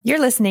You're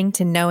listening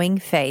to Knowing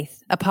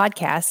Faith, a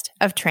podcast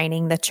of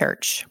Training the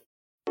Church.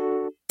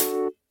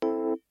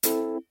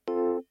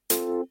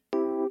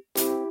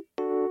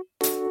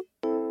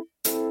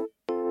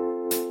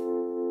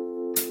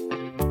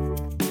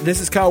 This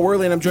is Kyle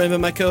Worley, and I'm joined by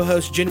my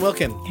co-host, Jen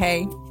Wilkin.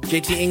 Hey.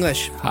 JT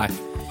English. Hi.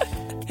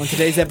 On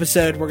today's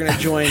episode, we're going to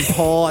join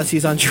Paul as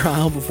he's on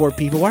trial before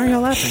people. Why are y'all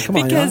laughing? Come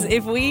on, Because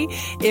y'all.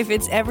 if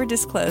it's ever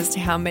disclosed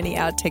how many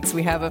outtakes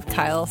we have of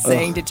Kyle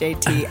saying to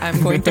JT,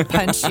 I'm going to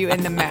punch you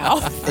in the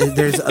mouth.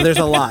 There's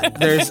a lot.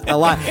 There's a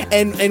lot.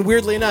 And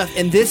weirdly enough,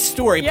 in this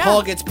story, Yeah.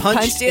 Paul gets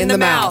punched in the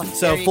mouth.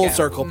 So There you full go.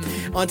 circle.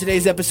 On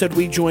today's episode,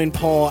 we join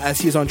Paul as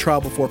he is on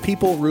trial before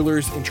people,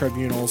 rulers, and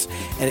tribunals,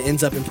 and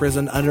ends up in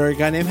prison under a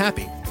guy named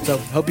Happy. So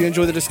hope you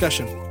enjoy the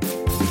discussion.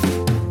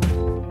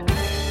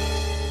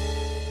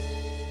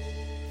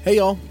 Hey,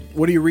 y'all.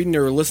 What are you reading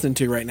or listening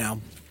to right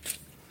now?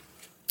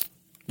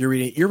 You're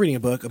reading a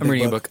book. I'm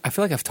reading a book. I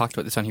feel like I've talked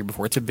about this on here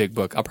before. It's a big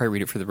book. I'll probably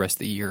read it for the rest of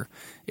the year.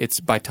 It's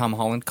by Tom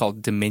Holland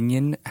called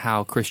Dominion,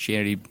 How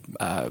Christianity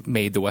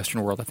Made the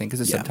Western World, I think is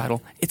the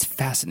subtitle. It's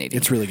fascinating.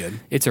 It's really good.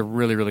 It's a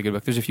really, really good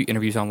book. There's a few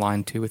interviews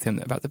online, too, with him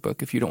about the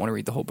book if you don't want to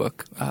read the whole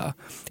book.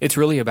 It's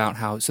really about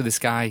how, so this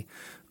guy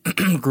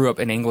grew up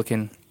an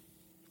Anglican,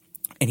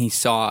 and he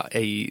saw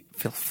a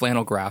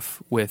flannel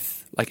graph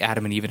with like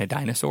Adam and Eve and a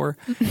dinosaur.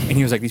 And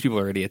he was like, these people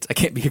are idiots. I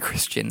can't be a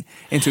Christian.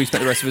 And so he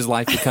spent the rest of his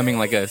life becoming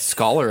like a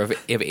scholar of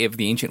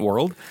the ancient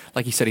world.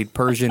 Like he studied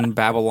Persian,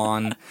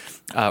 Babylon,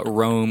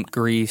 Rome,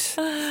 Greece.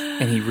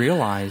 And he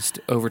realized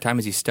over time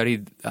as he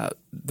studied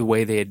the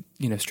way they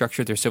had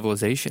structured their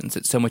civilizations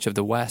that so much of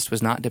the West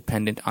was not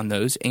dependent on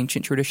those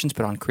ancient traditions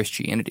but on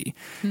Christianity.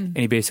 And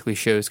he basically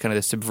shows kind of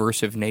the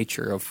subversive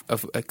nature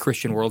of a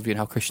Christian worldview and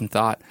how Christian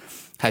thought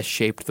has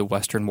shaped the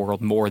Western world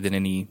more than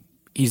any.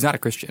 He's not a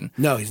Christian.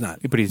 No, he's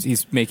not. But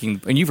he's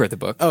making, and you've read the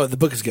book. Oh, the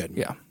book is good.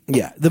 Yeah.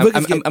 Yeah. The book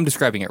is good. I'm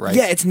describing it right.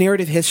 Yeah, it's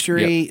narrative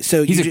history. Yep.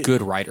 So he's a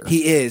good writer.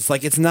 He is.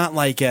 Like, it's not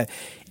like when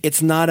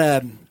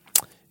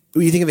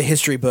you think of a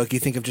history book, you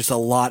think of just a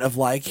lot of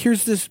like,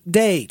 here's this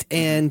date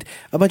and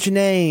a bunch of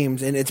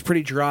names, and it's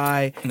pretty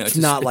dry. No, it's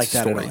not like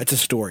that at all. It's a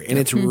story, and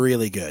it's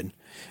really good.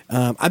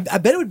 I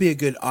bet it would be a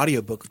good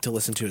audiobook to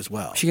listen to as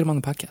well. We should get him on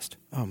the podcast.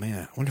 Oh,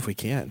 man. I wonder if we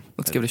can.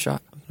 Let's give it a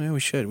shot. Yeah, we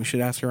should. We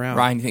should ask her out.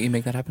 Ryan, you think you can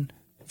make that happen?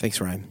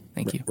 Thanks, Ryan.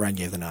 Thank you. Ryan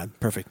gave the nod.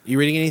 Perfect. You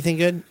reading anything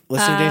good?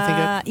 Listening to anything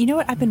good? You know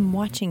what? I've been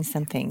watching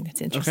something that's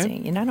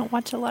interesting, and I don't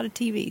watch a lot of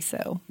TV,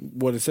 so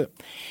What is it?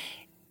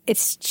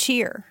 it's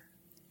Cheer.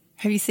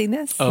 Have you seen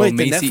this? Oh, Wait,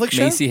 the Macy, Netflix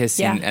show? Macy has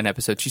seen Yeah. an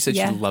episode. She said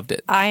she loved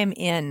it. I am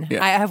in.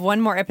 Yeah. I have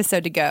one more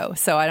episode to go,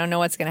 so I don't know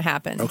what's going to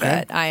happen,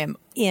 Okay. but I am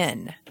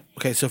in.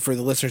 Okay, so for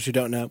the listeners who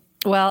don't know,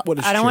 Well, what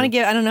is I don't want to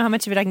Cheer? give. I don't know how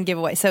much of it I can give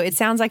away. So it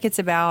sounds like it's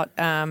about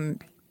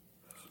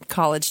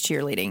college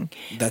cheerleading.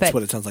 That's But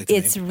what it sounds like to me.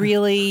 It's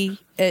really.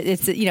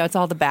 It's it's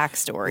all the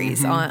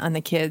backstories on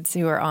the kids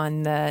who are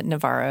on the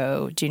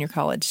Navarro Junior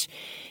College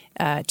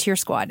cheer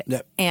squad.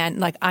 Yep. And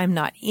like, I'm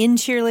not in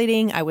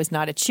cheerleading. I was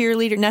not a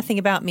cheerleader. Nothing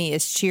about me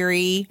is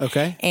cheery.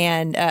 Okay.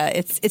 And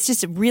it's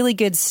just really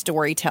good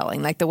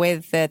storytelling. Like the way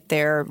that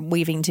they're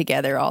weaving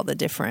together all the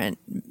different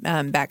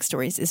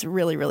backstories is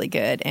really, really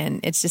good.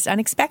 And it's just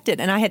unexpected.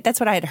 And that's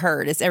what I had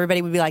heard is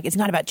everybody would be like, it's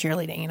not about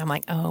cheerleading. And I'm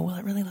like, oh, well,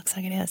 it really looks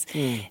like it is.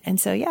 And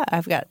so, yeah,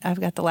 I've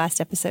got the last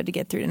episode to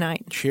get through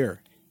tonight. Cheer.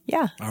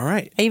 Yeah. All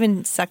right. I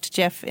even sucked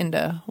Jeff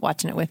into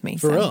watching it with me.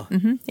 For real?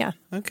 Yeah.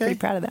 Okay. Pretty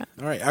proud of that.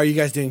 All right. Are you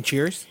guys doing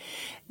cheers?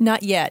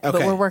 Not yet, but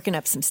Okay. we're working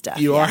up some stuff.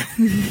 You Yeah. are?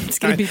 It's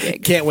going to be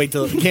big. Can't wait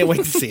to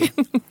see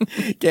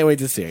it. Can't wait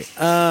to see it.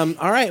 All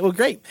right. Well,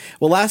 great.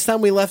 Well, last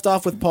time we left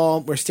off with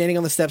Paul, we're standing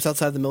on the steps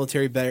outside the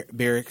military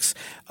barracks.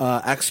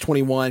 Acts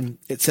 21,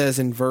 it says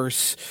in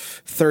verse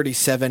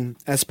 37,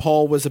 as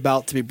Paul was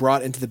about to be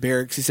brought into the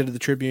barracks, he said to the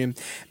tribune,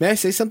 "May I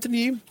say something to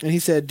you?" And he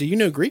said, "Do you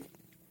know Greek?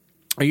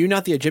 Are you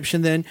not the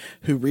Egyptian then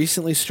who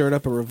recently stirred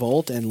up a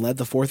revolt and led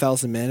the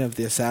 4,000 men of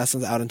the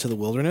assassins out into the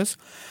wilderness?"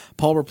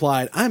 Paul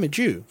replied, "I am a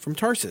Jew from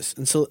Tarsus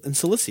in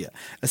Cilicia,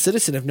 a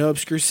citizen of no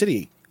obscure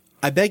city.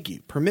 I beg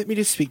you, permit me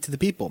to speak to the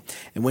people."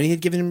 And when he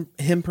had given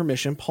him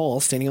permission, Paul,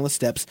 standing on the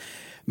steps,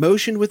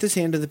 motioned with his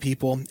hand to the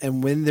people,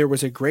 and when there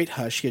was a great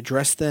hush, he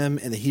addressed them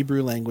in the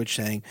Hebrew language,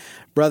 saying,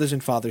 "Brothers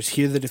and fathers,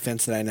 hear the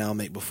defense that I now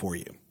make before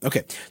you."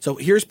 Okay, so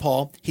here's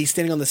Paul. He's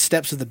standing on the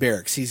steps of the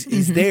barracks. He's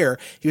there.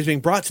 He was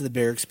being brought to the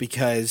barracks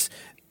because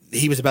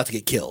he was about to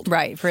get killed.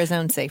 Right, for his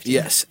own safety.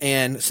 Yes,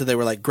 and so they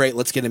were like, great,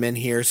 let's get him in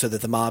here so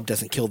that the mob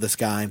doesn't kill this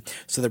guy.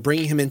 So they're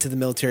bringing him into the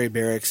military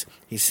barracks.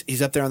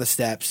 He's up there on the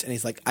steps, and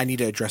he's like, I need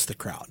to address the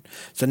crowd.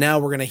 So now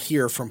we're going to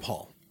hear from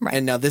Paul. Right.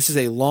 And now this is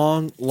a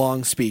long,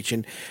 long speech,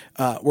 and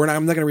I'm not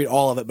going to read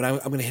all of it, but I'm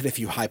going to hit a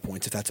few high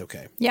points if that's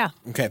okay. Yeah.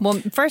 Okay. Well,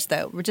 first,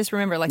 though, just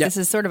remember, Yeah. this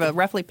is sort of a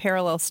roughly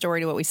parallel story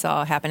to what we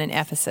saw happen in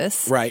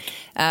Ephesus. Right.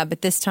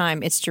 But this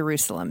time it's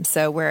Jerusalem.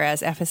 So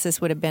whereas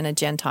Ephesus would have been a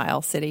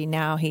Gentile city,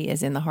 now he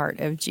is in the heart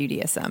of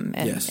Judaism,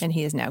 and, Yes. and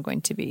he is now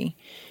going to be,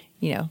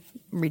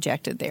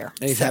 rejected there.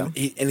 And So-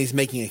 he's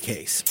making a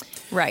case.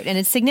 Right. And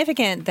it's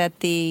significant that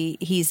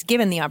he's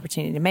given the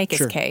opportunity to make his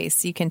Sure.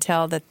 case. You can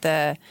tell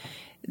that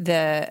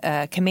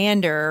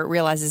commander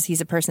realizes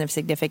he's a person of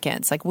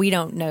significance. Like, we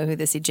don't know who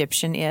this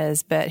Egyptian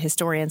is, but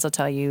historians will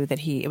tell you that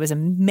it was a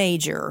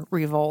major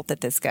revolt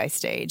that this guy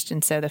staged.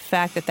 And so the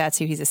fact that that's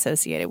who he's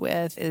associated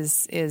with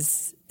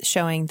is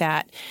showing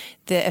that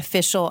the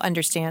official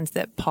understands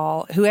that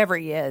Paul, whoever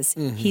he is,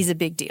 he's a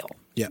big deal.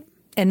 Yeah.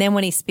 And then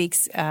when he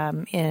speaks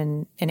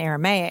in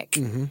Aramaic,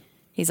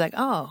 he's like,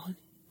 "Oh,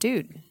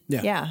 dude,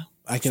 yeah,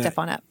 I can step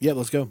on up." Yeah,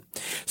 let's go.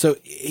 So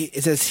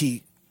it says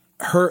he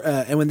heard,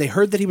 and when they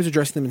heard that he was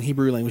addressing them in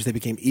Hebrew language, they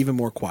became even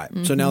more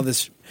quiet. So now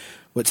this,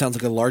 what sounds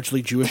like a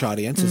largely Jewish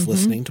audience, is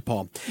listening to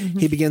Paul.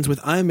 He begins with,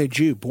 "I am a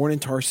Jew, born in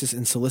Tarsus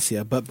in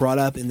Cilicia, but brought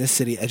up in this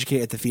city,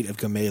 educated at the feet of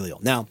Gamaliel."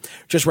 Now,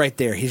 just right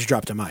there, he's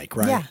dropped a mic,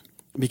 right? Yeah.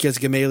 Because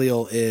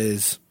Gamaliel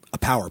is a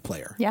power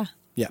player. Yeah.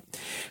 Yeah.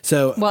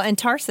 So Well, and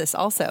Tarsus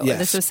also. Yes.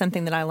 This was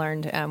something that I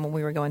learned when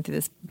we were going through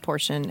this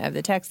portion of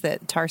the text,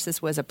 that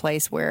Tarsus was a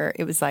place where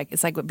it was like,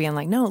 it's like being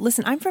like, "No,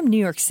 listen, I'm from New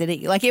York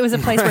City." Like, it was a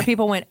place where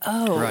people went,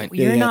 "Oh, Right.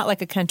 you're Yeah. not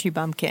like a country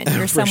bumpkin.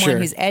 You're For someone sure.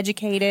 who's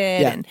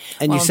educated yeah,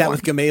 and you sat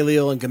with well-informed."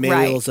 Gamaliel, and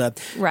Gamaliel's a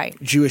Right.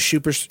 Jewish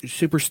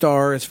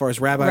superstar as far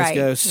as rabbis Right,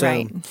 go. So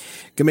right.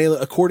 Gamaliel,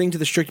 "According to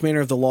the strict manner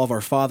of the law of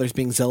our fathers,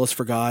 being zealous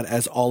for God,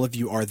 as all of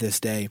you are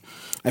this day,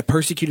 I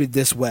persecuted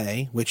this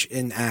way," which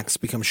in Acts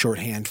becomes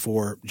shorthand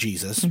for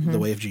Jesus, the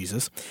way of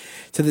Jesus,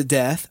 "to the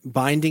death,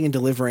 binding and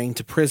delivering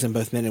to prison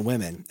both men and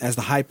women, as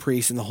the high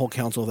priest and the whole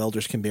council of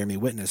elders can bear me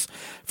witness.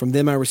 From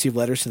them I received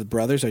letters to the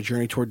brothers. I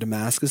journeyed toward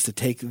Damascus to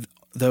take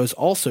those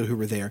also who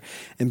were there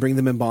and bring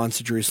them in bonds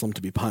to Jerusalem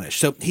to be punished."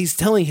 So he's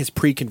telling his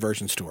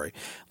pre-conversion story.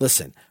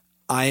 Listen,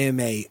 I am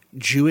a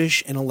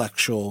Jewish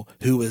intellectual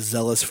who was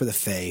zealous for the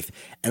faith,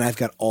 and I've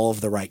got all of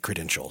the right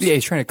credentials. Yeah,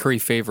 he's trying to curry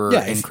favor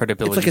and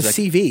credibility. It's like a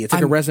He's CV. It's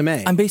like a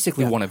resume. I'm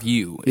basically one of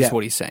you, is Yeah.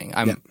 what he's saying.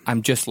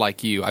 I'm just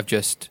like you.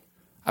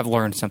 I've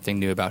learned something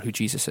new about who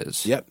Jesus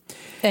is. Yep.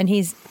 And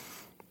he's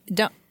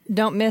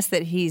don't miss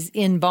that he's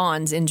in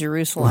bonds in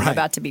Jerusalem, Right.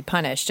 about to be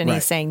punished, and Right.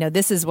 he's saying, "No,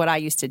 this is what I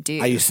used to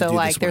do." I used to so do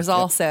like this there's work. Yep.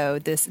 also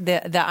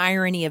the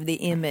irony of the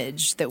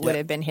image that would Yep.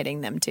 have been hitting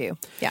them too.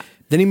 Yeah.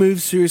 Then he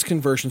moves through his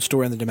conversion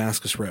story on the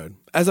Damascus Road.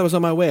 "As I was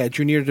on my way, I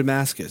drew near to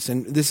Damascus,"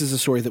 and this is a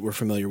story that we're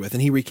familiar with,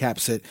 and he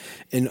recaps it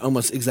in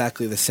almost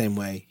exactly the same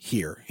way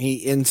here.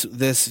 He ends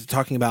this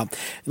talking about,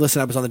 "Listen,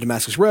 I was on the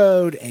Damascus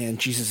Road, and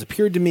Jesus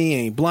appeared to me,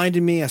 and he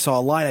blinded me. I saw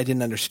a light I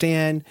didn't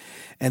understand,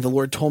 and the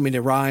Lord told me to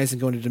rise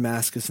and go into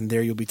Damascus, and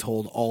there you'll be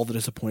told all that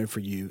is appointed for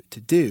you to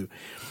do."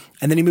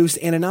 And then he moves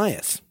to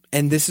Ananias,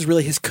 and this is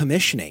really his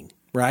commissioning.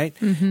 Right?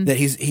 That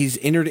he's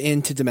entered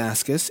into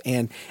Damascus,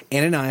 and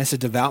Ananias, a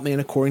devout man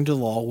according to the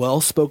law,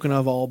 well spoken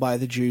of all by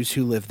the Jews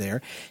who live there,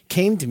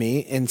 came to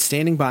me and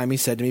standing by me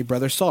said to me,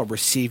 "Brother Saul,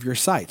 receive your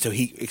sight." So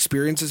he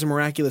experiences a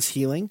miraculous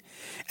healing,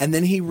 and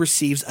then he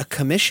receives a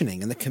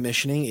commissioning. And the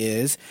commissioning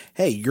is,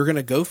 hey, you're going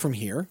to go from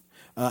here,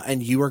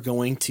 and you are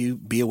going to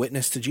be a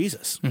witness to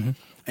Jesus.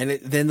 And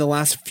then the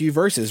last few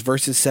verses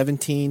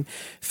 17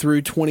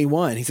 through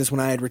 21, he says,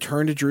 "When I had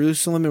returned to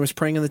Jerusalem and was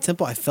praying in the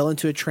temple, I fell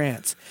into a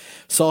trance,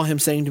 saw him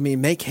saying to me,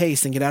 'Make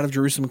haste and get out of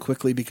Jerusalem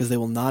quickly, because they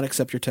will not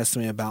accept your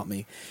testimony about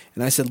me.'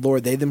 And I said,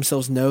 'Lord, they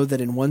themselves know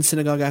that in one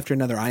synagogue after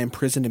another I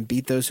imprisoned and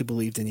beat those who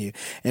believed in you.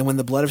 And when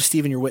the blood of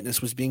Stephen, your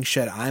witness, was being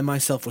shed, I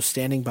myself was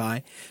standing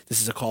by.'"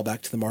 This is a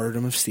callback to the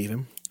martyrdom of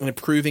Stephen. "And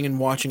approving and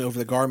watching over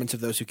the garments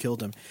of those who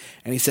killed him.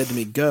 And he said to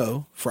me,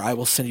 'Go, for I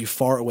will send you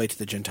far away to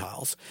the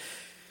Gentiles.'"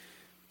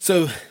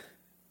 So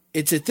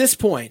it's at this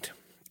point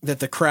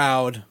that the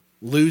crowd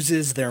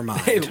loses their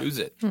mind. They lose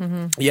it.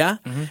 Yeah?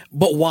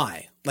 But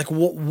why? Like,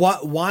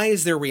 why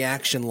is their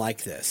reaction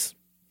like this?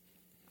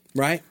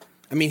 Right?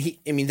 I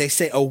mean, they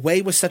say,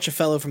 "Away was such a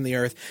fellow from the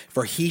earth,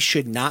 for he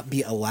should not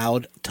be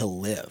allowed to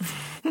live."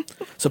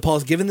 So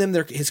Paul's given them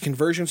his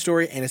conversion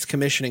story and his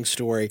commissioning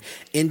story,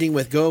 ending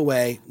with, "Go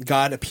away,"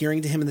 God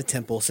appearing to him in the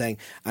temple, saying,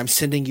 "I'm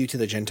sending you to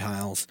the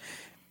Gentiles."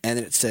 And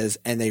then it says,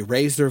 "And they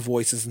raised their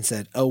voices and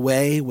said,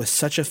 'Away with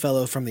such a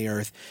fellow from the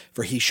earth,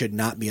 for he should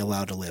not be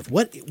allowed to live.'"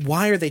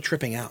 Why are they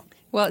tripping out?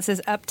 Well, it says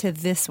up to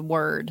this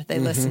word they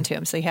listened to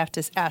him. So you have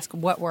to ask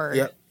what word.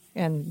 Yep.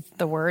 And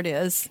the word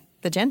is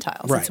the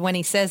Gentiles. Right. It's when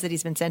he says that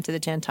he's been sent to the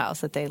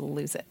Gentiles that they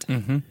lose it.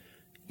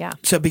 Yeah.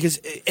 So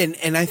because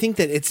and I think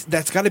that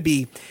that's got to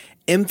be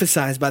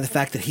emphasized by the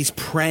fact that he's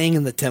praying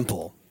in the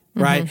temple,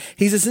 right?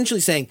 He's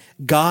essentially saying,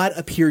 "God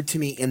appeared to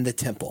me in the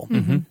temple.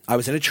 I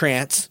was in a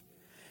trance,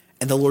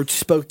 and the Lord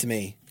spoke to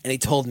me, and he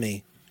told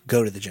me,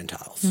 go to the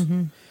Gentiles."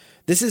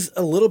 This is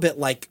a little bit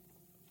like,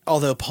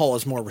 although Paul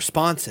is more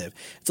responsive,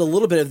 it's a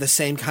little bit of the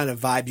same kind of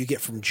vibe you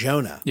get from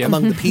Jonah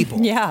among the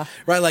people. Yeah.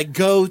 Right? Like,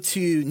 go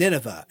to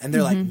Nineveh. And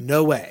they're like,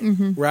 "No way."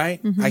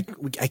 Right?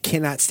 I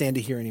cannot stand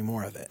to hear any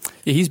more of it.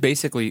 Yeah, he's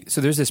basically, so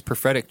there's this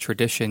prophetic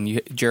tradition.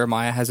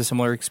 Jeremiah has a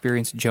similar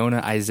experience.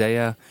 Jonah,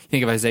 Isaiah. You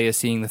think of Isaiah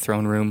seeing the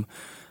throne room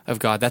of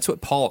God. That's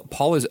what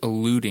Paul is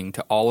alluding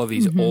to, all of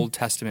these Old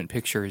Testament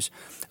pictures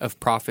of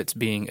prophets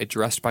being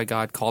addressed by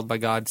God, called by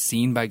God,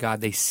 seen by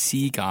God. They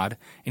see God.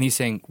 And he's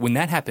saying, when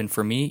that happened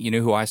for me, you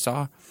know who I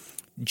saw?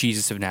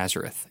 Jesus of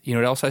Nazareth. You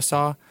know what else I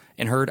saw?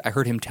 and I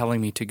heard him telling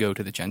me to go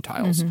to the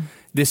Gentiles.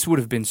 This would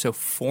have been so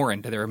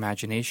foreign to their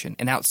imagination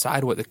and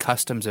outside what the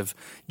customs of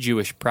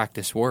Jewish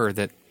practice were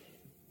that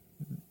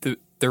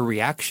their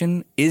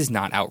reaction is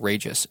not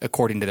outrageous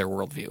according to their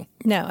worldview.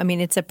 No, I mean,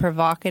 it's a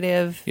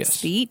provocative Yes.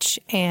 speech,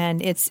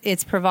 and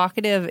it's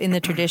provocative in the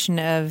tradition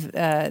of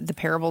the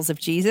parables of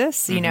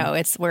Jesus. You know,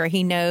 it's where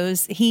he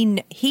knows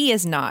he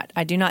is not.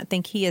 I do not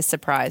think he is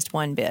surprised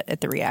one bit at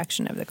the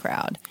reaction of the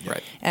crowd.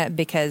 Right.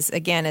 Because,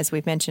 again, as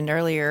we've mentioned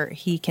earlier,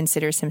 he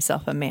considers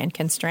himself a man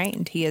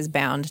constrained. He is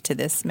bound to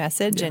this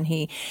message, and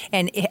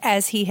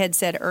as he had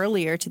said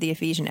earlier to the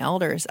Ephesian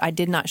elders, I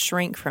did not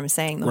shrink from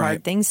saying the Right.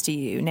 hard things to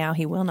you. Now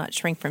he will not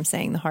shrink from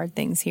saying the hard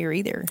things here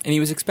either. And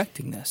he was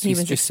expecting this. He He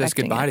was just says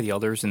expecting goodbye it. to the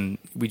elders, and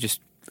we just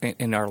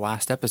in our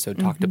last episode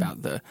talked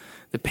about the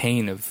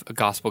pain of a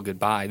gospel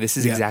goodbye. This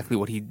is Yeah. exactly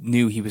what he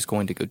knew he was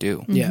going to go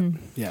do. Yeah,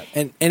 yeah,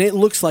 and it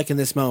looks like in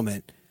this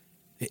moment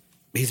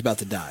he's about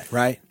to die,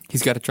 right?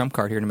 He's got a trump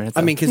card here in a minute.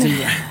 I though. mean,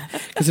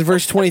 because in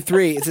verse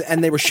 23,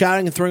 and they were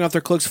shouting and throwing off their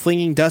cloaks,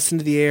 flinging dust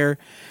into the air.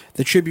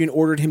 The tribune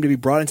ordered him to be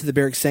brought into the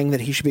barracks, saying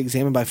that he should be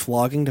examined by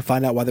flogging to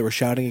find out why they were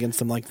shouting against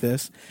him like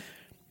this.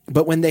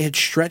 But when they had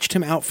stretched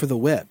him out for the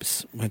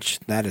whips, which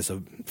that is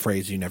a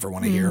phrase you never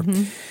want to hear,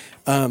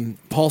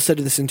 Paul said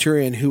to the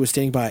centurion who was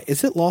standing by,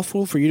 "Is it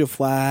lawful for you to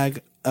flog,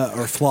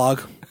 not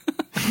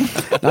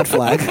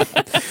flag?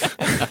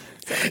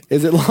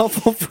 Is it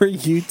lawful for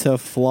you to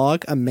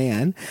flog a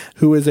man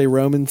who is a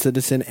Roman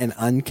citizen and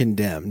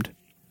uncondemned?"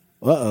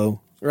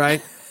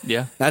 Right?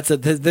 yeah.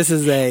 This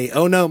is a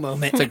oh no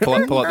moment. It's like pull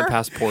out the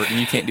passport, and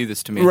you can't do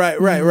this to me.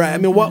 Right. I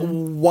mean,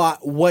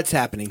 what's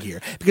happening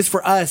here? Because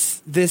for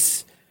us,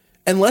 this,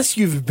 unless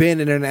you've been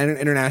in an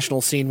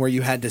international scene where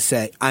you had to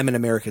say, "I'm an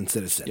American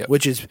citizen," Yep.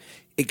 which is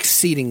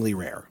exceedingly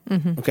rare.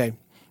 Okay,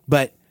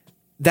 but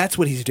that's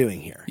what he's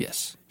doing here.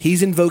 Yes.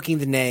 He's invoking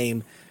the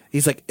name.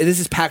 He's like, "This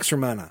is Pax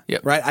Romana."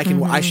 Yep. Right.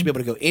 I should be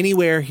able to go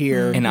anywhere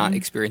here. And not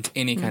experience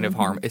any kind of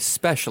harm,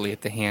 especially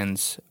at the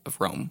hands of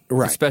Rome.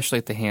 Right. Especially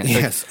at the hands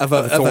Yes, of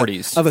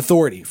authorities. of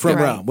authority from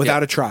Right. Rome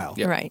without Yeah. a trial.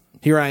 Yeah. Right.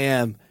 Here I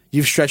am.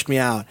 You've stretched me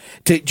out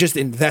to just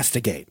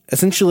investigate.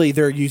 Essentially,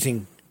 they're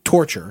using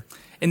torture.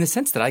 In the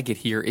sense that I get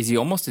here is he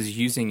almost is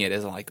using it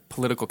as like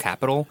political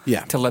capital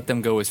Yeah. to let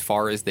them go as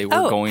far as they were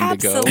Oh, going to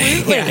go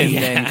absolutely. and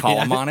then call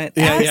him on it.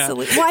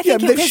 Absolutely. Well, I Yeah,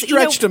 think they've because,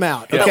 stretched him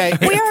out. Okay.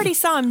 we already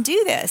saw him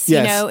do this.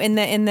 Yes. You know,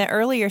 in the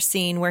earlier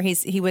scene where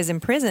he was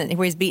in prison,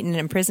 where he's beaten and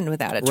imprisoned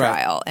without a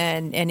trial,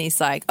 and he's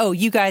like, "Oh,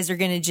 you guys are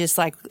going to just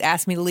like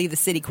ask me to leave the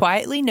city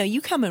quietly? No,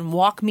 you come and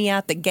walk me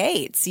out the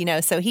gates." You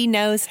know, so he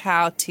knows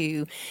how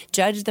to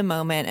judge the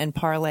moment and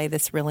parlay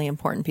this really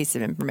important piece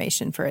of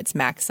information for its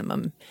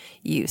maximum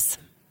use.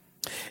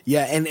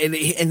 Yeah, and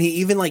he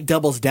even like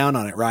doubles down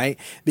on it, right?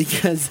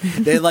 Because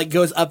it like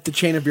goes up the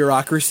chain of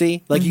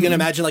bureaucracy. Like you can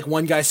imagine like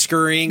one guy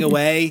scurrying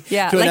away.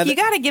 Yeah, to like another. you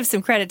got to give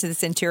some credit to the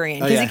centurion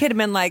because yeah. he could have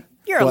been like,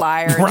 "You're a What-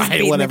 liar," and right, just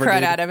beating the whatever, crud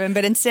dude. out of him.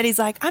 But instead, he's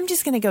like, "I'm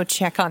just going to go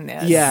check on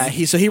this." Yeah,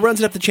 so he runs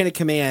it up the chain of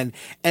command,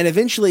 and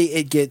eventually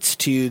it gets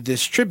to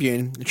this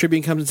tribune. The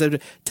tribune comes and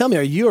said, "Tell me,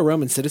 are you a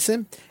Roman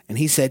citizen?" And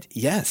he said,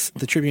 "Yes."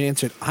 The tribune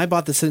answered, "I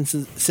bought the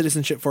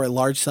citizenship for a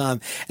large sum."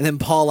 And then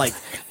Paul like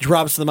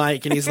drops the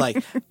mic, and he's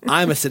like,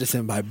 "I'm a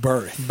citizen by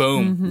birth."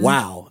 Boom.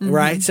 Wow.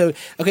 Right. So,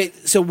 okay.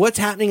 So what's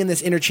happening in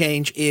this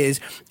interchange is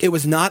it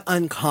was not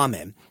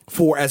uncommon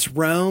for as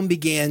Rome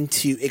began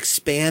to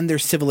expand their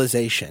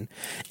civilization,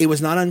 it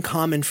was not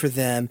uncommon for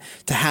them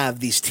to have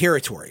these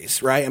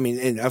territories, right? I mean,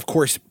 and of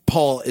course,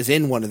 Paul is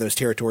in one of those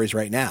territories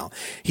right now.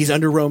 He's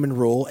under Roman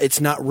rule. It's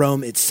not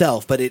Rome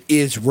itself, but it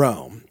is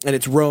Rome, and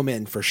it's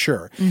Roman for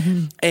sure.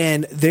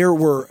 And there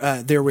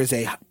was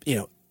a,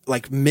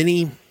 like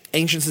many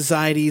ancient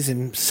societies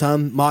and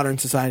some modern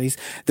societies,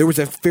 there was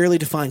a fairly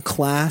defined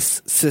class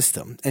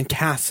system and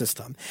caste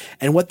system.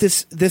 And what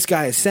this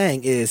guy is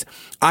saying is,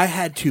 I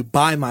had to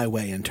buy my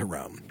way into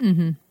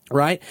Rome.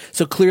 Right?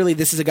 So clearly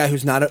this is a guy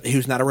who's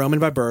not a Roman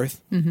by birth.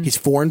 He's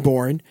foreign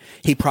born.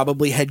 He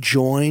probably had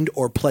joined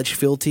or pledged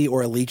fealty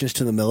or allegiance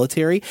to the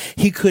military.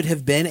 He could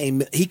have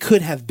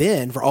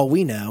been, for all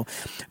we know,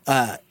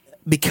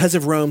 because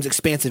of Rome's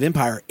expansive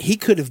empire, he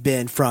could have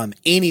been from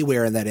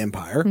anywhere in that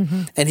empire,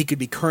 and he could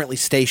be currently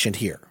stationed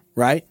here,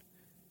 right?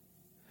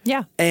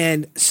 Yeah.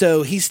 And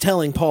so he's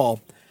telling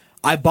Paul,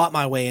 I bought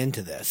my way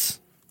into this.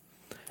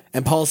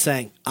 And Paul's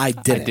saying, I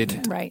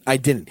didn't. Right. I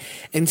didn't.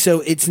 And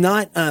so it's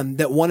not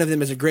that one of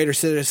them is a greater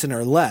citizen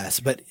or less,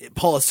 but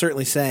Paul is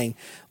certainly saying,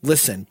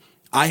 listen,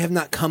 I have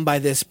not come by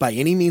this by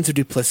any means of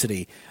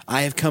duplicity.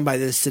 I have come by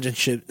this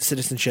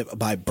citizenship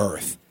by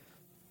birth.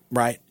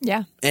 Right?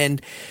 Yeah.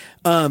 And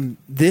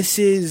this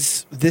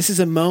is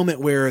a moment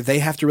where they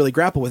have to really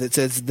grapple with it. It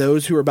says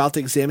those who were about to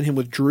examine him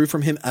withdrew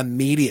from him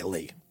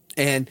immediately.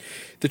 And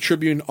the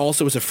tribune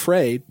also was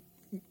afraid,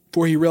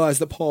 for he realized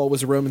that Paul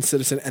was a Roman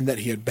citizen and that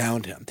he had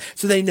bound him.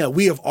 So they know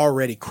we have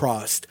already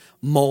crossed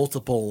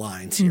multiple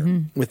lines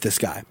here with this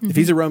guy. If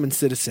he's a Roman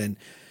citizen,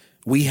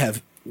 we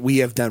have we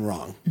have done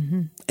wrong.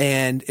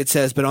 And it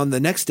says, but on the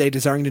next day,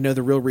 desiring to know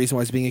the real reason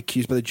why he's being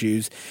accused by the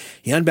Jews,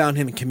 he unbound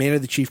him and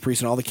commanded the chief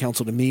priests and all the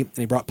council to meet, and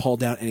he brought Paul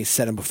down and he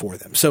set him before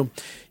them. So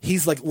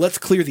he's like, let's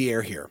clear the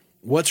air here.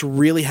 What's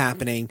really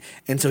happening?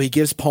 And so he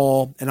gives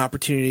Paul an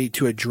opportunity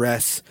to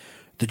address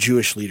the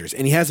Jewish leaders.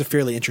 And he has a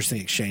fairly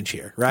interesting exchange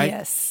here, right?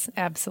 Yes,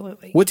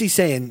 absolutely. What's he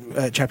say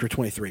in chapter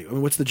 23? I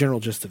mean, what's the general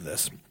gist of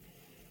this?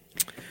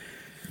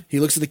 He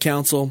looks at the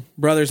council.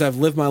 Brothers, I've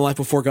lived my life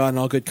before God in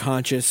all good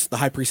conscience. The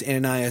high priest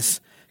Ananias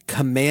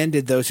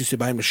commanded those who stood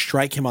by him to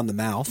strike him on the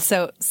mouth.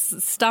 So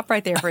stop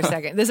right there for a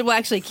second. This will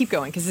actually keep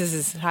going because this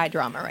is high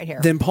drama right here.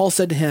 Then Paul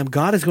said to him,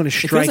 God is going to It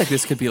strike. feels like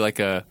this could be like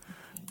a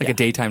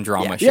daytime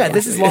drama show. Yeah,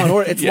 this is Law and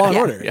Order. It's Law and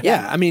Order. Yeah.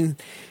 Yeah. I mean,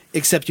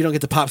 except you don't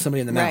get to pop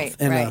somebody in the mouth Right,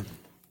 in right. a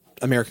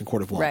American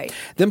court of law. Right.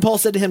 Then Paul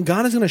said to him,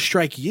 God is going to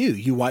strike you,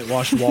 you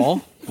whitewashed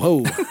wall.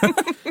 Whoa.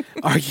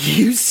 Are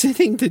you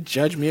sitting to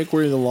judge me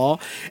according to the law?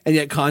 And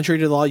yet, contrary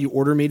to the law, you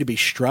order me to be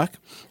struck?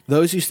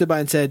 Those who stood by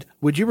and said,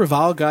 would you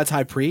revile God's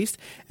high priest?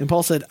 And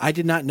Paul said, I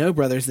did not know,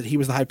 brothers, that he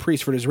was the high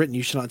priest, for it is written,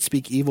 you shall not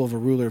speak evil of a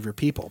ruler of your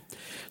people.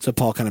 So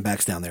Paul kind of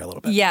backs down there a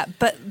little bit. Yeah,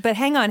 but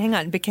hang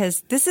on,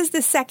 because this is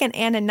the second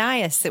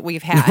Ananias that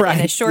we've had Right,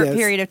 in a short yes.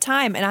 period of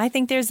time, and I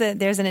think there's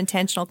an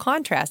intentional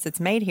contrast that's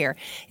made here.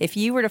 If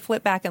you were to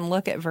flip back and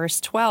look at verse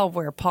 12,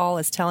 where Paul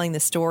is telling the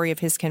story of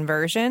his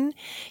conversion,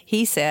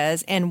 he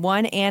says, "And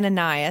one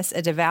Ananias,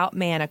 a devout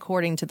man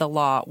according to the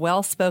law,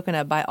 well spoken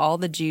of by all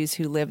the Jews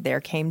who lived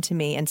there, came to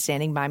me and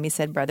standing by me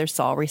said, Brother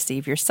Saul,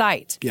 receive your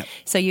sight." Yep.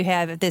 So you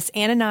have this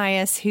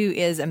Ananias who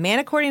is a man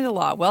according to the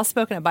law, well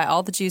spoken of by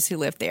all the Jews who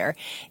lived there.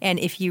 And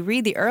if you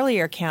read the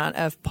earlier account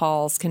of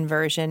Paul's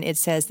conversion, it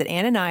says that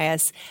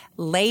Ananias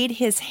laid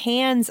his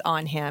hands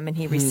on him and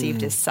he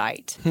received his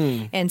sight.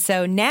 And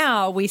so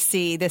now we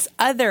see this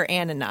other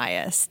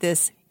Ananias,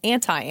 this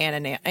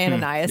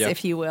anti-Ananias, Yep.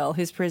 if you will,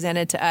 who's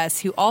presented to us,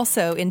 who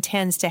also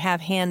intends to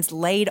have hands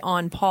laid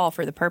on Paul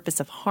for the purpose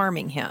of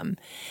harming him.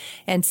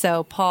 And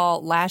so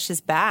Paul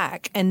lashes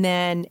back, and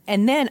then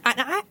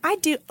I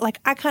do, like,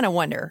 I kind of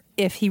wonder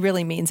if he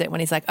really means it when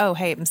he's like, "Oh,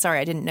 hey, I'm sorry,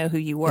 I didn't know who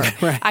you were."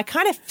 Right. I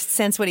kind of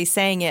sense what he's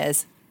saying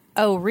is,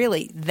 "Oh,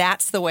 really?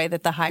 That's the way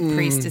that the high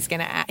priest is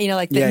going to act." You know,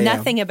 like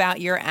nothing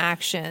about your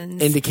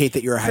actions Indicate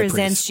that you're a high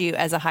presents priest. you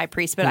as a high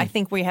priest. But I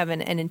think we have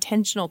an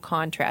intentional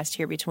contrast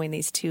here between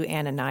these two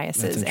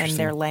Ananiases and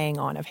their laying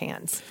on of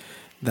hands.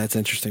 That's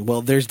interesting.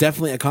 Well, there's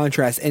definitely a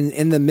contrast. And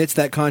in the midst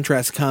of that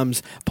contrast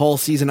comes, Paul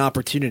sees an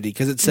opportunity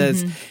because it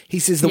says, he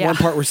sees the one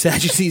part where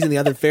Sadducees and the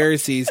other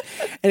Pharisees,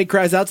 and he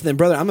cries out to them,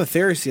 "Brother, I'm a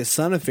Pharisee, a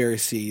son of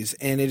Pharisees,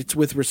 and it's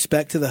with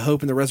respect to the hope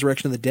and the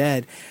resurrection of the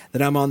dead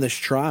that I'm on this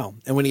trial."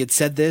 And when he had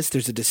said this,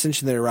 there's a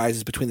dissension that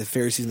arises between the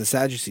Pharisees and the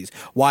Sadducees.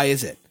 Why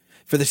is it?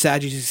 For the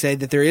Sadducees say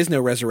that there is no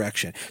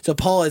resurrection. So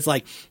Paul is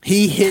like,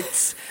 he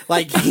hits,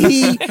 like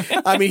he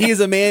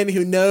is a man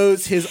who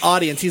knows his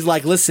audience. He's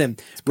like, listen,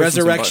 pushing some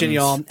resurrection, buttons.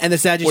 y'all. And the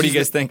Sadducees. What do you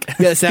guys think?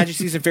 Yeah, the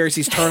Sadducees and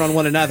Pharisees turn on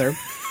one another.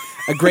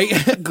 A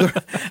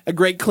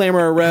great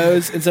clamor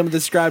arose, and some of the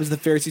scribes of the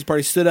Pharisees'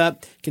 party stood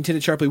up,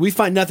 contended sharply. We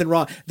find nothing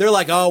wrong. They're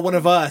like, "Oh, one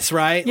of us,"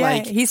 right? Yeah,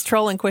 Like, he's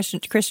trolling Christian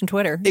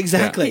Twitter.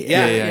 exactly.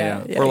 Yeah.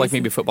 Yeah, Or like he's-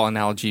 maybe a football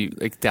analogy,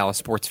 like Dallas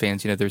sports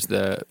fans. You know, there's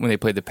when they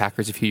played the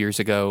Packers a few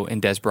years ago,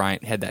 and Des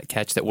Bryant had that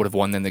catch that would have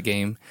won them the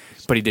game,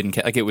 but he didn't.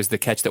 Like it was the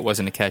catch that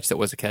wasn't a catch that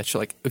was a catch. So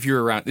like if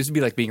you're around, this would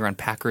be like being around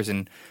Packers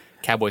and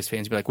Cowboys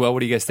fans. Be like, well,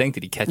 what do you guys think?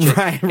 Did he catch it?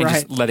 Right, and right.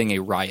 just letting a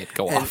riot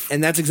go off.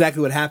 And that's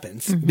exactly what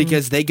happens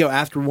because they go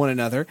after one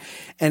another.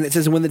 And it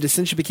says, when the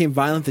dissension became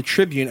violent, the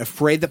tribune,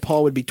 afraid that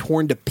Paul would be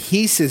torn to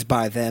pieces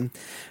by them,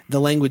 the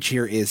language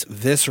here is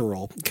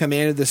visceral,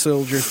 commanded the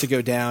soldiers to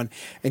go down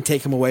and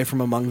take him away from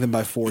among them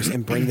by force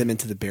and bring them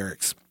into the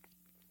barracks.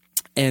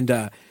 And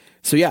it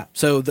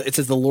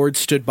says the Lord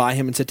stood by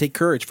him and said, "Take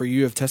courage, for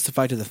you have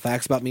testified to the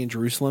facts about me in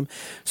Jerusalem,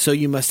 so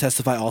you must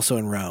testify also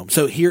in Rome."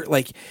 So here,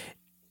 like,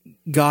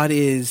 God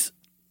is,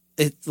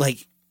 it's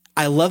like,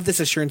 I love this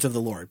assurance of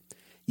the Lord.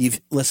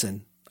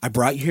 Listen, I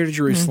brought you here to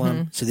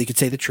Jerusalem so that you could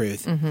say the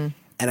truth. And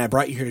I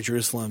brought you here to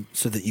Jerusalem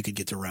so that you could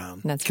get to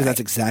Rome. That's Because right. that's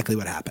exactly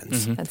what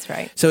happens. That's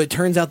right. So it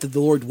turns out that the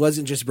Lord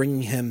wasn't just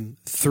bringing him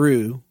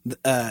through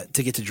to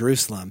get to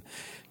Jerusalem.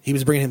 He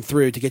was bringing him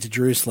through to get to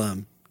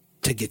Jerusalem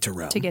to get to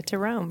Rome. To get to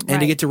Rome.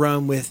 And to get to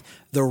Rome with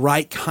the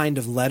right kind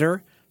of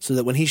letter so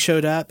that when he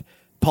showed up,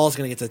 Paul's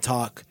going to get to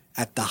talk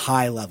at the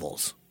high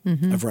levels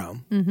of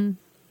Rome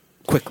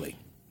quickly.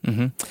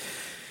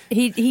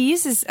 He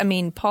uses,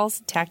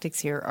 Paul's tactics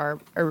here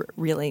are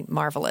really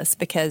marvelous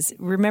because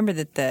remember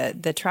that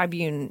the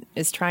tribune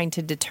is trying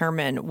to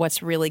determine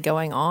what's really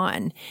going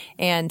on.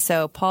 And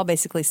so Paul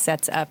basically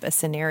sets up a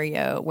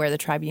scenario where the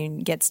tribune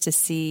gets to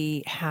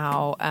see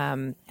how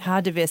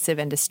divisive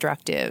and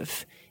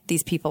destructive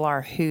these people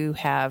are who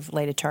have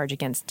laid a charge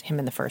against him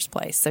in the first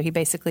place. So he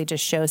basically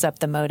just shows up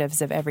the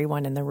motives of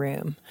everyone in the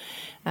room,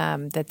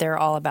 that they're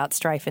all about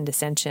strife and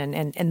dissension.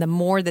 And the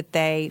more that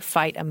they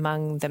fight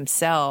among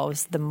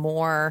themselves, the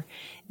more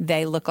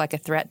they look like a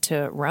threat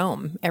to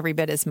Rome, every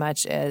bit as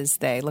much as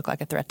they look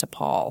like a threat to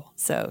Paul.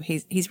 So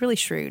he's really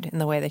shrewd in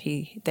the way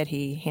that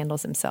he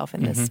handles himself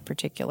in this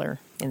particular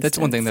instance. That's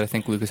one thing that I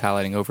think Luke is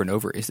highlighting over and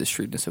over is the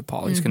shrewdness of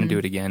Paul. He's going to do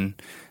it again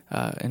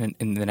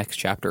in the next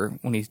chapter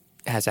when he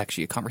has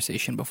actually a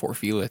conversation before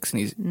Felix.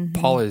 And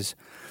Paul is.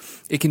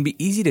 It can be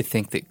easy to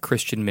think that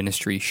Christian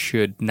ministry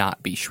should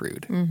not be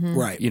shrewd,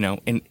 right?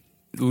 And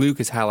Luke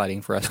is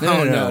highlighting for us.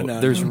 No.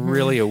 There's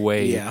really a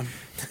way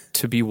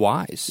to be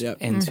wise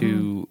and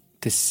to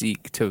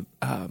seek to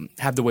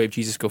have the way of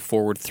Jesus go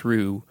forward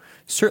through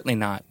certainly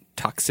not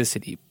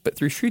toxicity, but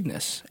through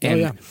shrewdness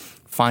and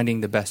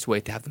finding the best way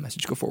to have the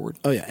message go forward.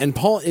 Oh yeah, and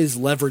Paul is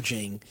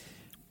leveraging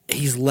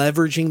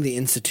the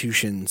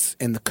institutions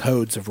and the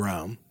codes of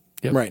Rome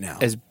right now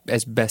as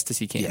best as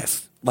he can.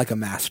 Yes, like a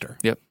master.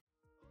 Yep.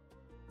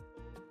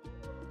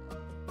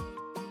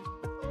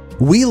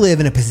 We live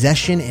in a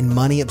possession and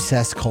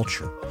money-obsessed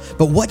culture.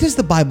 But what does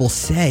the Bible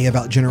say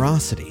about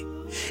generosity?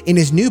 In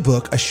his new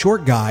book, A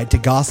Short Guide to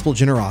Gospel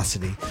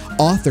Generosity,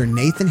 author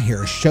Nathan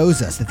Harris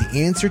shows us that the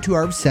answer to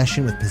our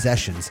obsession with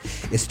possessions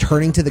is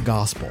turning to the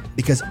gospel,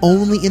 because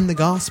only in the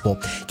gospel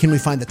can we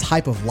find the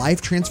type of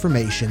life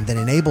transformation that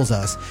enables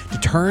us to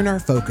turn our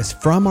focus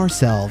from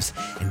ourselves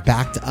and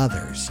back to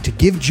others, to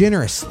give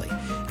generously,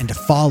 and to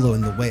follow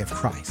in the way of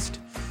Christ.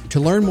 To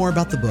learn more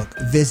about the book,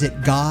 visit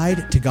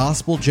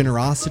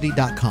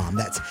guidetogospelgenerosity.com.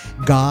 That's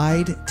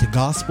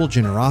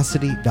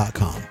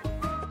guidetogospelgenerosity.com.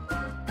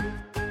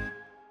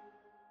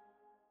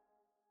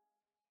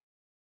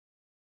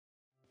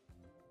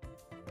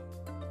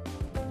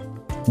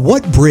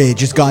 What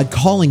bridge is God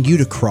calling you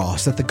to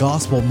cross that the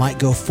gospel might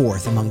go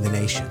forth among the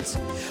nations?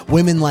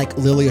 Women like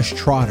Lilia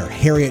Trotter,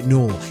 Harriet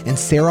Newell, and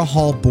Sarah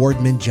Hall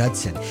Boardman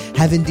Judson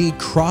have indeed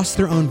crossed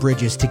their own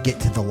bridges to get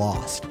to the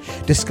lost.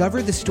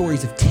 Discover the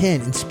stories of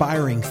 10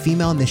 inspiring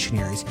female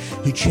missionaries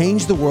who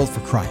changed the world for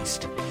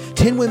Christ.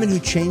 10 Women Who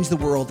Changed the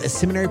World as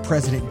Seminary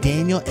President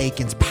Daniel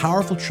Aiken's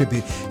powerful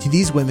tribute to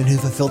these women who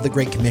fulfilled the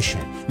Great Commission.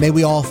 May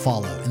we all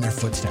follow in their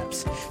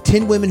footsteps.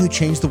 10 Women Who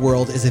Changed the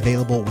World is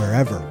available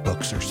wherever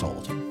books are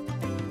sold.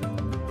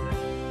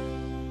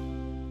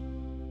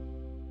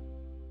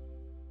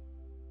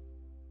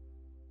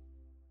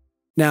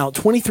 Now,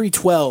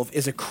 23:12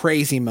 is a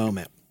crazy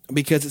moment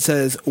because it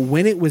says,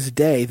 when it was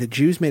day, the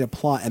Jews made a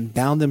plot and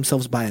bound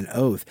themselves by an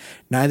oath,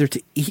 neither to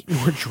eat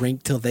nor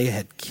drink till they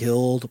had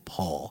killed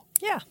Paul.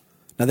 Yeah.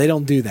 Now, they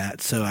don't do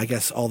that, so I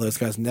guess all those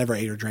guys never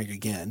ate or drank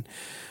again.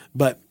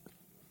 But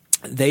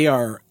they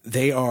are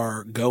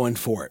going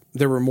for it.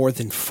 There were more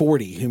than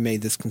 40 who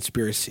made this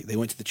conspiracy. They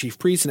went to the chief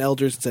priests and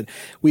elders and said,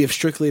 we have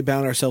strictly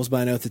bound ourselves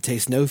by an oath to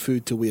taste no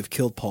food till we have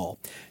killed Paul.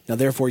 Now,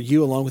 therefore,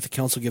 you, along with the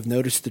council, give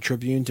notice to the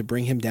tribune to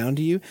bring him down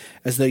to you,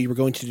 as though you were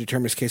going to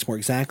determine his case more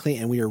exactly,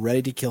 and we are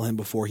ready to kill him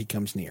before he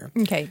comes near.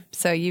 Okay,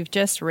 so you've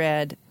just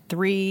read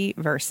 4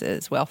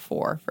 verses,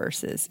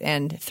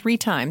 and 3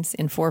 times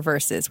in 4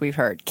 verses we've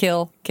heard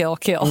kill, kill,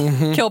 kill,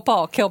 kill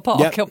Paul, kill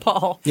Paul, Yep. kill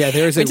Paul. Yeah,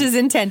 which is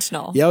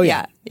intentional. Oh,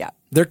 yeah. Yeah.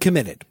 They're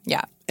committed.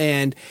 Yeah.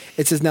 And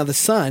it says, now the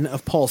son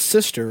of Paul's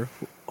sister.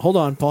 Hold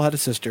on, Paul had a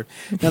sister.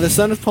 Now the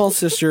son of Paul's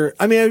sister.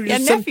 I mean,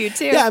 nephew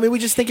too. Yeah, I mean, we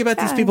just think about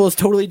these people as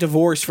totally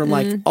divorced from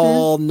like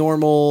all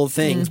normal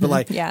things. But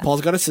like,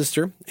 Paul's got a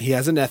sister. He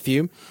has a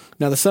nephew.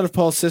 Now the son of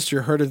Paul's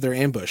sister heard of their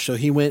ambush, so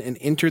he went and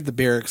entered the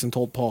barracks and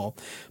told Paul.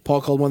 Paul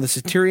called one of the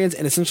centurions,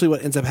 and essentially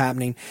what ends up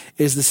happening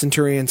is the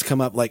centurions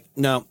come up like,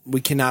 no, we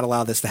cannot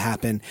allow this to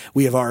happen.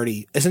 We have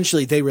already,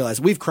 essentially they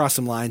realize we've crossed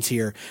some lines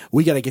here.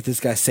 We got to get this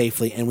guy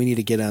safely, and we need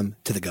to get him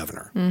to the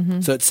governor.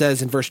 So it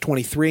says in verse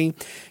 23,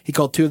 he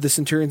called 2 of the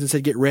centurions and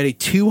said, get ready,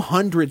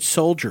 200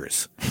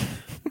 soldiers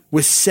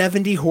with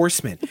 70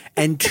 horsemen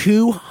and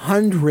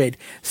 200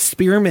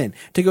 spearmen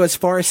to go as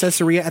far as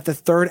Caesarea at the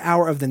 3rd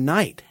hour of the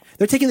night.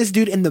 They're taking this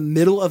dude in the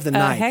middle of the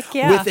night heck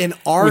yeah. with an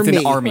army.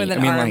 With an army. With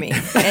an army.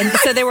 And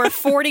so there were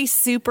 40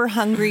 super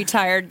hungry,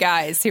 tired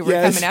guys who were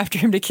coming after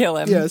him to kill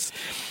him. Yes.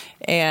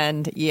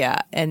 And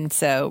and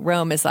so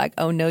Rome is like,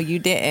 oh, no, you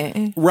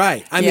didn't.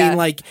 Right. I mean,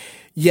 like,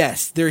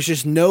 yes, there's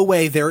just no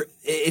way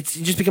it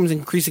just becomes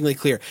increasingly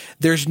clear.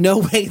 There's no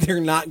way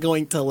they're not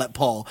going to let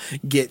Paul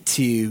get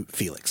to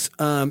Felix.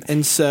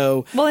 And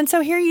so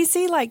here you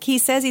see, like, he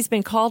says he's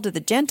been called to the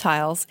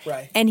Gentiles,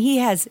 right, and he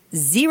has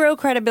 0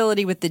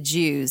 credibility with the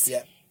Jews.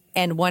 Yep.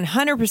 And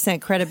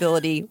 100%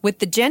 credibility with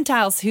the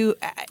Gentiles, who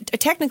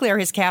technically are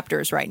his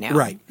captors right now.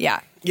 Right. Yeah.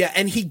 Yeah,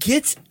 and he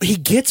gets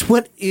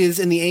what is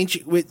in the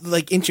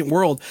ancient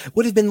world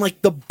would have been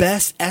like the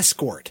best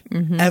escort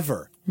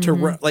ever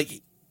to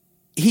like.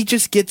 He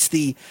just gets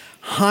the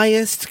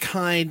highest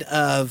kind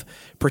of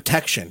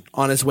protection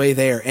on his way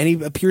there, and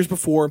he appears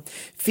before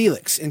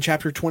Felix in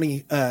chapter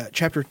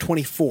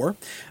 24,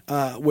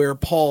 where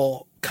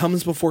Paul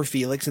comes before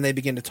Felix, and they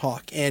begin to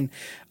talk, and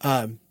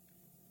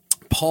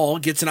Paul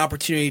gets an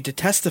opportunity to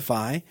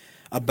testify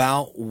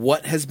about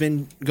what has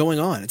been going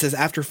on. It says,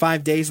 after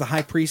 5 days, the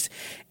high priest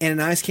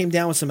Ananias came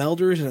down with some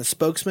elders and a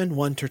spokesman,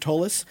 one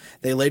Tertullus.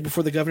 They laid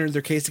before the governor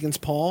their case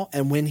against Paul,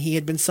 and when he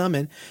had been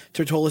summoned,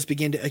 Tertullus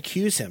began to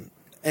accuse him.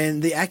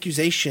 And the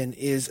accusation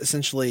is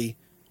essentially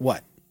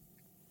what?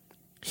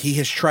 He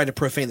has tried to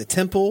profane the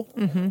temple.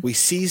 We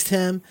seized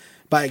him.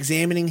 By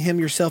examining him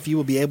yourself, you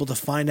will be able to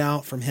find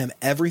out from him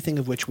everything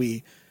of which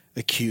we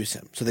accuse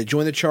him. So they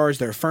join the charge,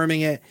 they're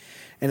affirming it.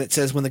 And it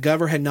says, when the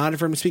governor had nodded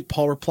for him to speak,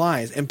 Paul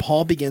replies, and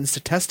Paul begins to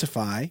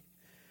testify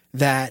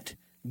that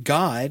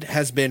God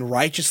has been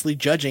righteously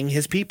judging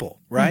his people,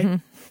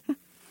 right?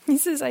 He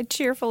says, I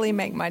cheerfully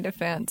make my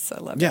defense. I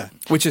love it. Yeah.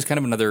 Which is kind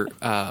of another,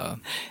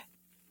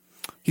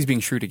 he's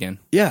being shrewd again.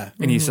 Yeah.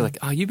 And he's like,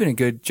 oh, you've been a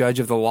good judge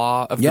of the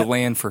law of the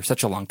land for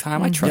such a long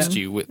time. I trust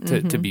you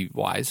to be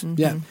wise.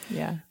 Yeah.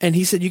 Yeah. And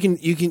he said,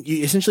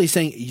 you essentially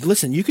saying,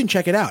 listen, you can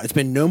check it out. It's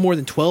been no more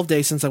than 12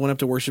 days since I went up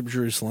to worship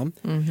Jerusalem.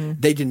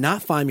 They did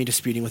not find me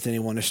disputing with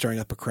anyone or stirring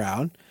up a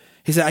crowd.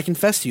 He said, I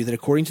confess to you that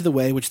according to the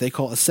way which they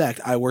call a sect,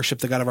 I worship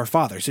the God of our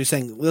fathers. So he's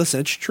saying, listen,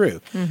 it's true.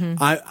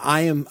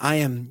 I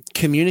am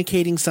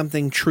communicating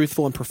something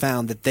truthful and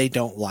profound that they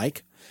don't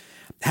like.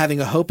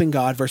 Having a hope in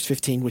God, verse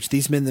 15, which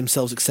these men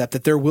themselves accept,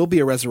 that there will be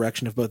a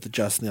resurrection of both the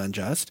just and the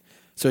unjust.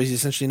 So he's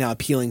essentially now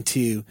appealing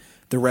to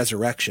the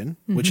resurrection,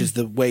 which is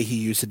the way he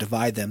used to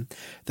divide them,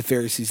 the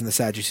Pharisees and the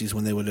Sadducees,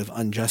 when they would have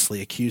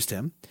unjustly accused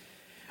him.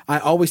 I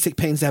always take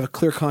pains to have a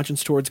clear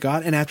conscience towards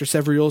God, and after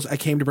several years I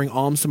came to bring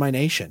alms to my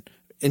nation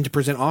and to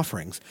present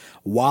offerings.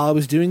 While I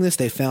was doing this,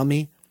 they found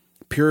me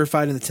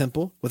purified in the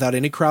temple without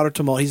any crowd or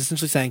tumult. He's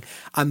essentially saying,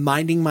 I'm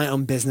minding my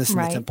own business in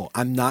the temple.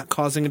 I'm not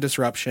causing a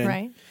disruption.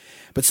 Right.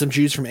 But some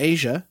Jews from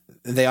Asia,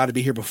 they ought to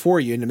be here before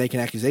you and to make an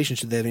accusation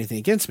should they have anything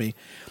against me.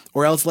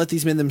 Or else let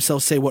these men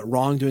themselves say what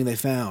wrongdoing they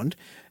found.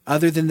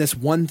 Other than this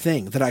one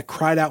thing that I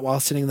cried out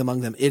while sitting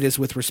among them, it is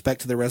with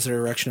respect to the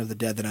resurrection of the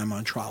dead that I'm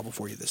on trial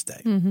before you this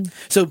day.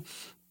 So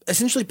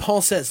essentially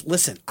Paul says,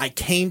 listen, I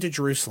came to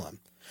Jerusalem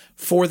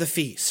for the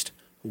feast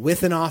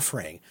with an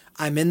offering.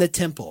 I'm in the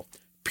temple,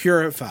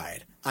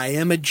 purified. I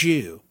am a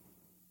Jew.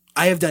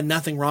 I have done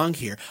nothing wrong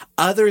here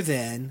other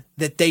than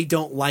that they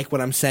don't like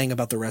what I'm saying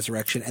about the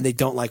resurrection and they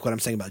don't like what I'm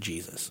saying about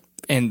Jesus.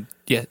 And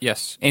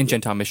yes, and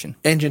Gentile mission.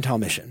 And Gentile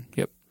mission.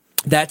 Yep.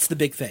 That's the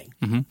big thing.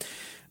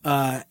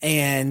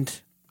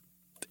 And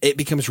it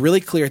becomes really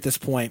clear at this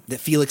point that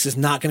Felix is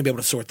not going to be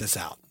able to sort this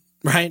out.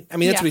 Right? I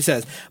mean, that's what he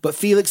says. But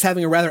Felix,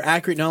 having a rather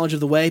accurate knowledge of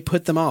the way,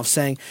 put them off,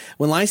 saying,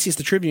 when Lysias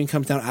the tribune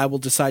comes down, I will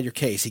decide your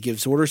case. He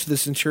gives orders to the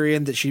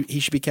centurion that he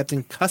should be kept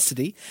in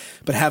custody,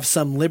 but have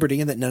some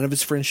liberty, and that none of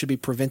his friends should be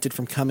prevented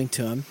from coming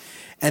to him.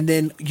 And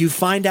then you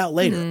find out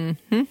later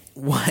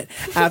what,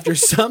 after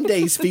some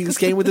days, Felix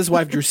came with his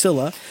wife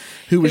Drusilla,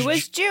 who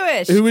was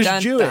Jewish.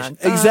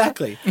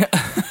 Exactly.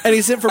 And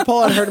he sent for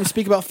Paul and heard him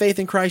speak about faith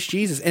in Christ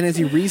Jesus. And as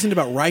he reasoned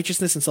about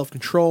righteousness and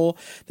self-control,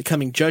 the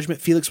coming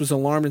judgment, Felix was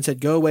alarmed and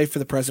said, go away for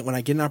the present. When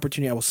I get an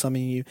opportunity, I will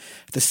summon you.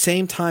 At the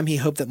same time, he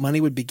hoped that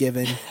money would be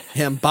given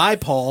him by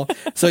Paul.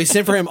 So he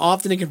sent for him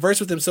often to converse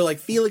with him. So like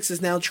Felix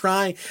is now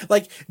trying,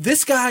 like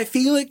this guy,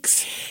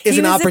 Felix, is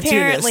an opportunist. He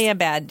was apparently a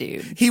bad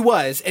dude. He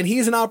was. And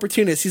he's an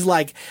opportunist. He's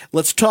like,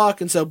 let's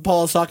talk. And so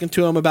Paul is talking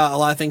to him about a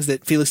lot of things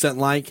that Felix doesn't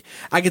like.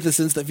 I get the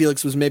sense that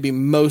Felix was maybe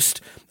most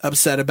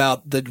upset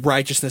about the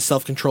righteousness,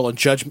 self-control,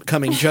 and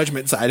coming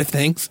judgment side of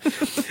things.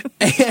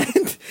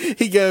 And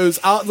he goes,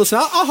 I'll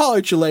holler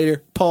at you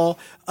later, Paul.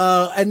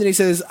 And then he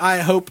says, I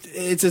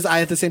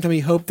at the same time, he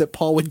hoped that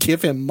Paul would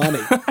give him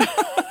money.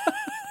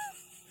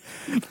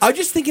 I'm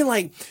just thinking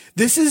like,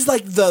 this is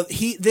like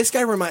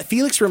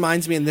Felix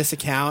reminds me in this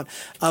account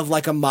of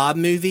like a mob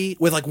movie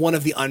with like one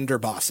of the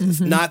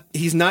underbosses.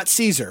 He's not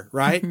Caesar,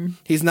 right?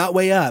 He's not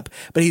way up,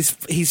 but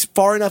he's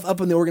far enough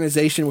up in the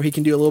organization where he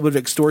can do a little bit of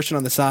extortion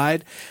on the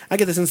side. I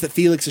get the sense that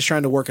Felix is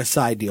trying to work a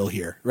side deal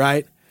here,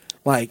 right?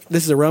 Like,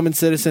 this is a Roman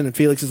citizen, and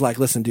Felix is like,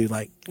 listen, dude,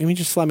 like, can you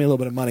just slide me a little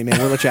bit of money, man?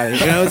 We'll let you out of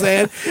here. You know what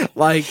I'm saying?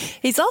 Like,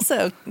 he's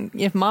also,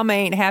 if mama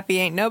ain't happy,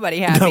 ain't nobody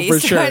happy. No, for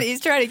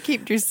He's trying to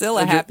keep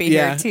Drusilla happy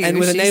here, too. And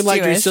with a name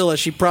like Jewish. Drusilla,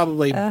 she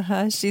probably...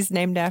 She's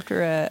named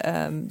after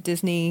a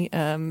Disney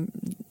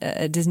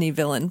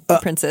villain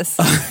princess.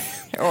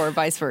 Or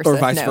vice versa. Or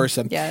vice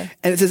versa. Yeah.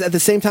 And it says, at the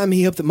same time,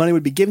 he hoped that money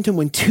would be given to him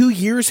when 2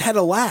 years had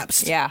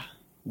elapsed. Yeah.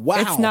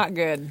 Wow. It's not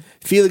good.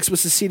 Felix was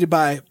succeeded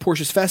by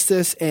Porcius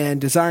Festus, and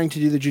desiring to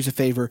do the Jews a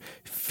favor,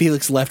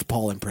 Felix left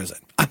Paul in prison.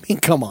 I mean,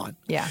 come on.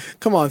 Yeah.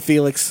 Come on,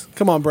 Felix.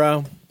 Come on, bro.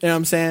 You know what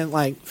I'm saying?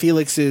 Like,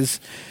 Felix is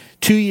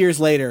 2 years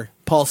later,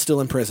 Paul's still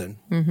in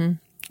prison.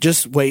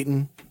 Just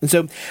waiting. And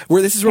so,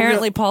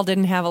 apparently Paul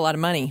didn't have a lot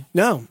of money.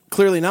 No,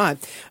 clearly not.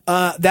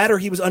 That or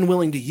he was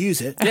unwilling to use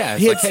it. Yeah,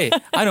 it's like, hey,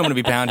 I don't want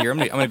to be bound here. I'm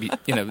going to be,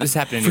 this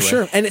happened anyway. For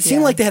sure. And it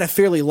seemed like they had a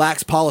fairly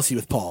lax policy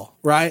with Paul,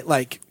 right?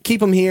 Like,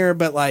 keep him here,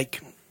 but like,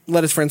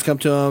 let his friends come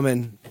to him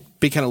and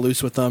be kind of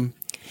loose with them.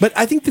 But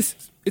I think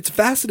it's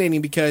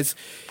fascinating because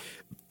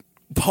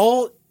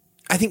Paul,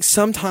 I think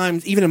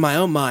sometimes, even in my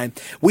own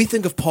mind, we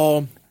think of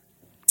Paul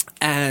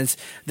as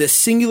the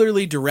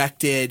singularly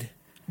directed,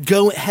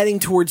 heading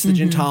towards the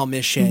Gentile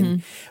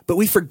mission. But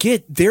we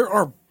forget there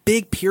are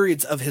big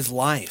periods of his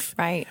life,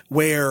 Right.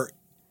 where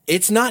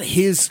it's not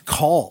his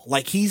call.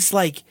 Like he's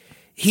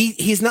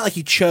not like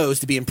he chose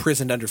to be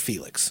imprisoned under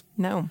Felix.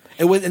 No.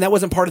 And that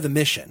wasn't part of the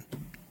mission,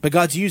 but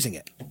God's using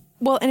it.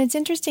 Well, and it's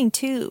interesting,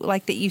 too,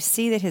 like that you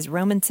see that his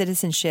Roman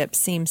citizenship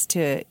seems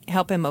to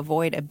help him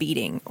avoid a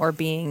beating or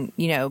being,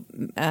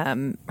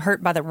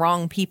 hurt by the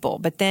wrong people.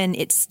 But then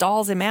it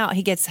stalls him out.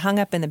 He gets hung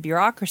up in the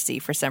bureaucracy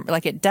for some,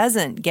 like it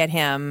doesn't get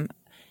him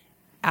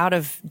out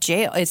of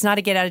jail. It's not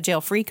a get out of jail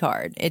free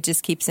card. It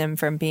just keeps him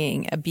from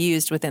being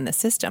abused within the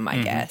system,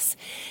 I guess.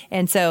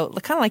 And so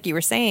kind of like you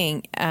were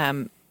saying,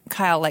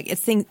 Kyle, like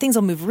things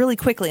will move really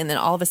quickly, and then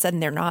all of a sudden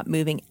they're not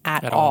moving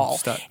at all.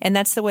 And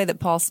that's the way that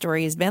Paul's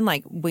story has been.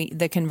 Like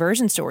the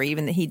conversion story,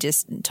 even that he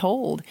just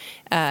told,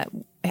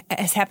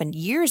 has happened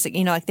years ago.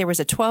 Like there was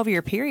a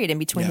 12-year period in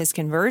between his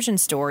conversion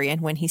story and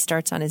when he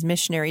starts on his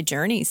missionary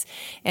journeys.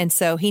 And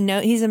so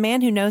he's a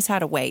man who knows how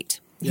to wait.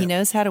 He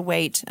knows how to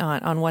wait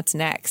on what's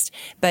next.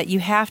 But you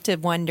have to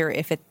wonder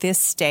if at this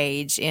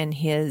stage in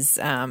his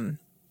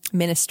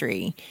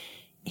ministry,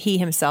 he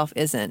himself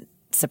isn't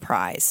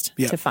surprised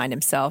to find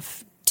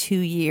himself 2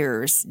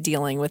 years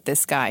dealing with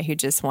this guy who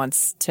just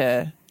wants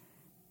to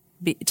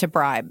be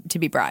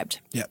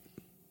bribed. Yep.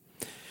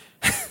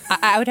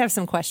 I would have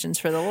some questions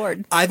for the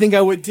Lord. I think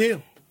I would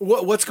too.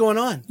 What's going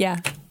on?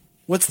 Yeah.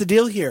 What's the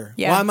deal here?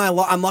 Yeah. Why am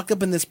I'm locked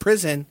up in this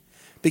prison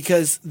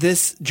because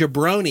this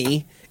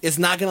jabroni is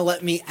not going to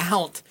let me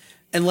out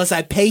unless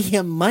I pay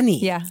him money.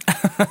 Yeah.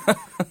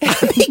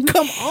 I mean,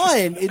 come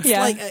on. It's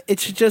like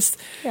it's just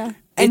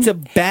it's a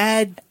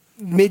bad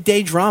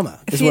midday drama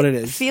is what it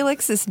is.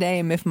 Felix's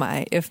name, if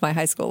my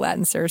high school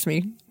Latin serves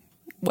me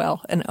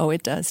well, and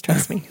it does,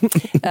 trust me,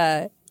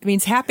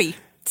 means happy.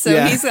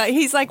 So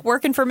he's like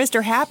working for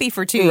Mr. Happy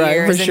for 2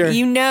 years. For sure.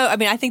 And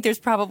I think there's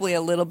probably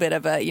a little bit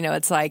of a,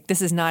 it's like,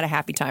 this is not a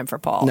happy time for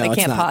Paul. No, it it's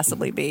can't not.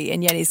 possibly be.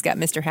 And yet he's got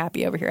Mr.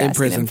 Happy over here In asking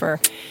prison. him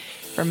for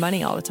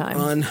money all the time.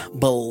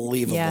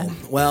 Unbelievable. Yeah.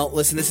 Well,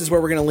 listen, this is where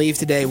we're going to leave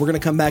today. We're going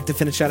to come back to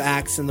finish out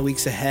Acts in the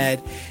weeks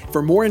ahead.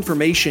 For more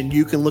information,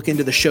 you can look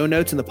into the show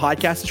notes in the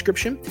podcast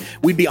description.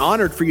 We'd be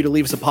honored for you to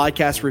leave us a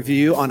podcast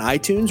review on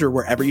iTunes or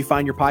wherever you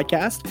find your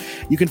podcast.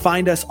 You can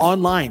find us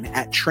online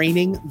at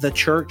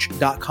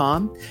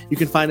trainingthechurch.com. You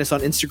can find us on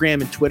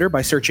Instagram and Twitter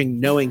by searching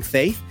Knowing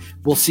Faith.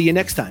 We'll see you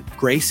next time.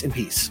 Grace and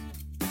peace.